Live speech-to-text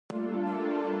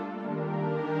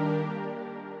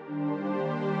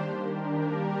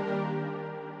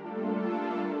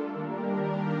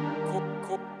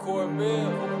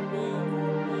CorMill.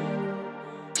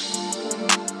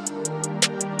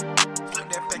 Flip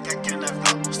that back, I cannot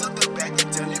flop. Stuck the back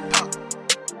until it pop.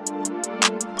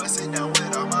 Bust it down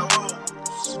with all my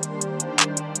rolls.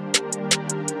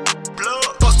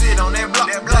 Plugg, posted on that block.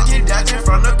 Blocking, dodging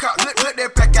from the cop. Flip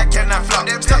that back, I cannot flop.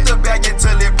 Stuck the back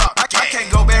until it pop. I can't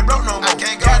go back broke no more.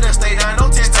 Gotta stay down,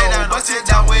 don't test down. Bust it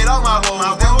down with all my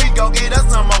woes. Then we go get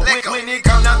us some more. When it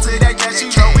come down to that cash,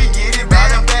 you know we get it by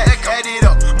the back. Add it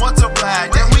up, multiply,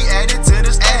 then we add it to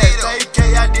the stash.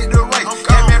 AK, I did the right.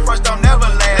 Came in first, I'm never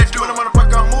last. When I'm on the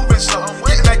park, I'm moving slow.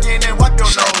 Get back in and wipe your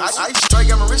nose. I straight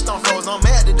got my wrist on froze. I'm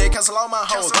mad today, cancel all my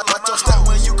hoes. Watch your step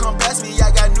when you come past me.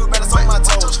 I got new battles on my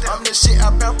toes. I'm the shit, I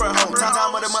pamper hoes.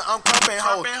 Time of the month, I'm crumping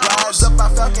hoes. Rise up,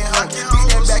 I falcon hoe. Beat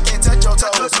that back and touch your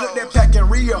toes. Flip that pack and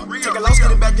Rio. Take a loss,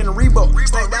 get it back in the Reebok.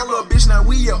 Stand down, little bitch, now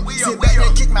we up. Sit back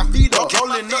and kick my feet up.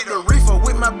 Rolling up the reefer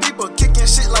with my people, kicking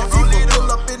shit like FIFA.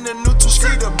 Pull up in the new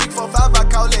two-seater, big 4-5, I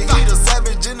call it heater.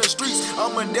 Savage in the streets,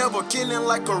 I'm a devil, killing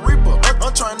like a reaper.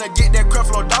 I'm trying to get that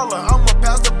Creflo dollar, I'm a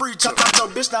pastor preacher. Chop your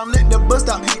bitch down, let the bus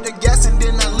stop, hit the gas and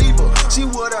then I leave her. She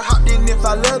would've hopped in if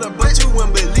I let her, but you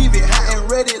wouldn't believe it. Hot and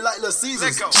ready like Lil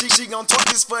Caesars. She gon' talk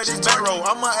this for this back roll.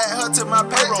 I'ma add her to my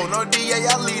payroll. No DA,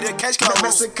 I lead a cash flow.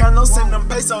 Mexicano send them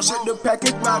pesos, ship the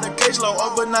package by the case low.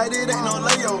 Overnight it ain't no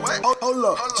layover. Hold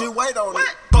up, just wait on it.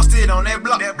 Posted on that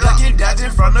block, blocking, dodging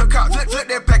from the cop. Flip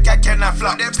that pack, I cannot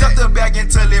flop. Stuff the bag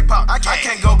until it pop. I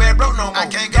can't go back broke no more.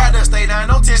 Gotta stay down,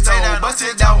 don't test down. Bust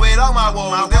it down with all my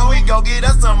woes. Then we go get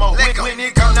us some more. When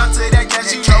it come down to that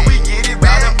cash, you know we get it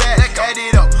by the bag. Add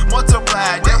it up,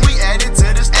 multiply, then we add it to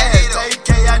the stash. AK,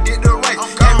 I did the right.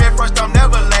 Came in first, I'm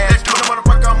never last. When I'm on the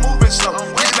park, I'm moving slow.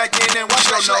 Get back in and wash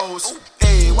your nose.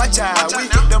 Hey, watch out, we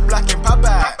hit the block and pop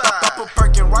out. Pop a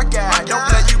perk and rock out. Don't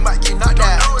play, you might get knocked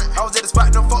out. I was at the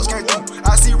spot, them folks came through.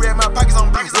 I see red, my pockets on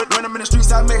blue. When I'm in the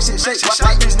streets, I make shit shake.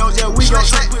 White bitch knows, yeah, we gon'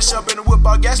 shake. Push up in the whip,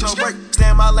 all gas, no break. Stay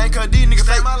in my lane, cause these niggas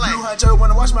fake. Blue huncho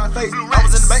wanna wash my face. I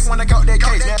was in the bank when I caught that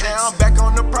case. Now I'm back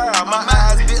on the prowl. My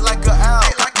eyes bit like an owl.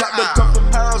 Got a couple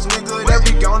pounds, nigga, that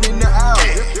be gone in the hour.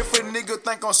 If a nigga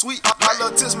think I'm sweet, my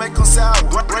little tips make them sour.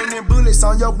 Raining bullets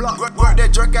on your block. Work that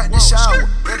jerk out the shower.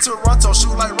 In Toronto,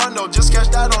 shoot like Rondo. Just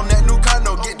cashed out on that new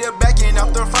condo. Get that back end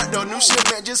out the front door. New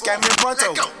shipment just came in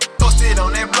pronto. Posted on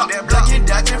that block, blocking,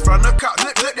 dodging from the cop.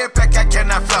 Flip that pack, I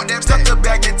cannot flop. Stuff the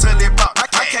bag until it pop.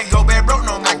 I can't go back broke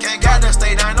no more. Gotta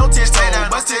stay down, don't test down.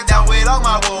 Bust it down with all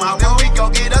my woes. Then we go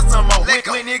get us some more.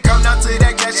 When it come down to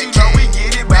that cash, you know we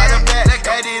get it by the bag.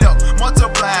 Add it up,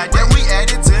 multiply, then we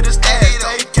add it to the stash.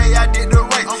 AK, I did the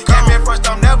right. Came in first,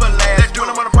 I'm never last. When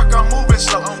I'm on the park, I'm moving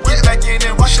slow. Get back in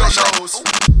and wash your nose.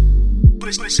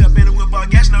 Push up in the whip, all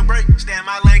gas, no break. Stay in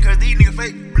my lane, cause these niggas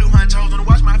fake. Blue hunchos wanna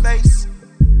wash my face.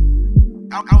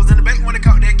 I was in the bank when they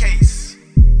caught that case.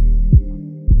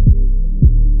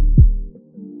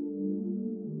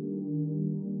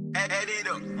 Add it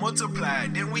up, multiply,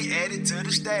 then we add it to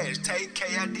the stash. Take K,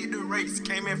 I did the race.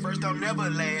 Came in first, I'm never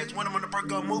last. When I'm on the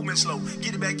park, I'm moving slow.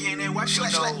 Get it back in and wash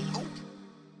your nose.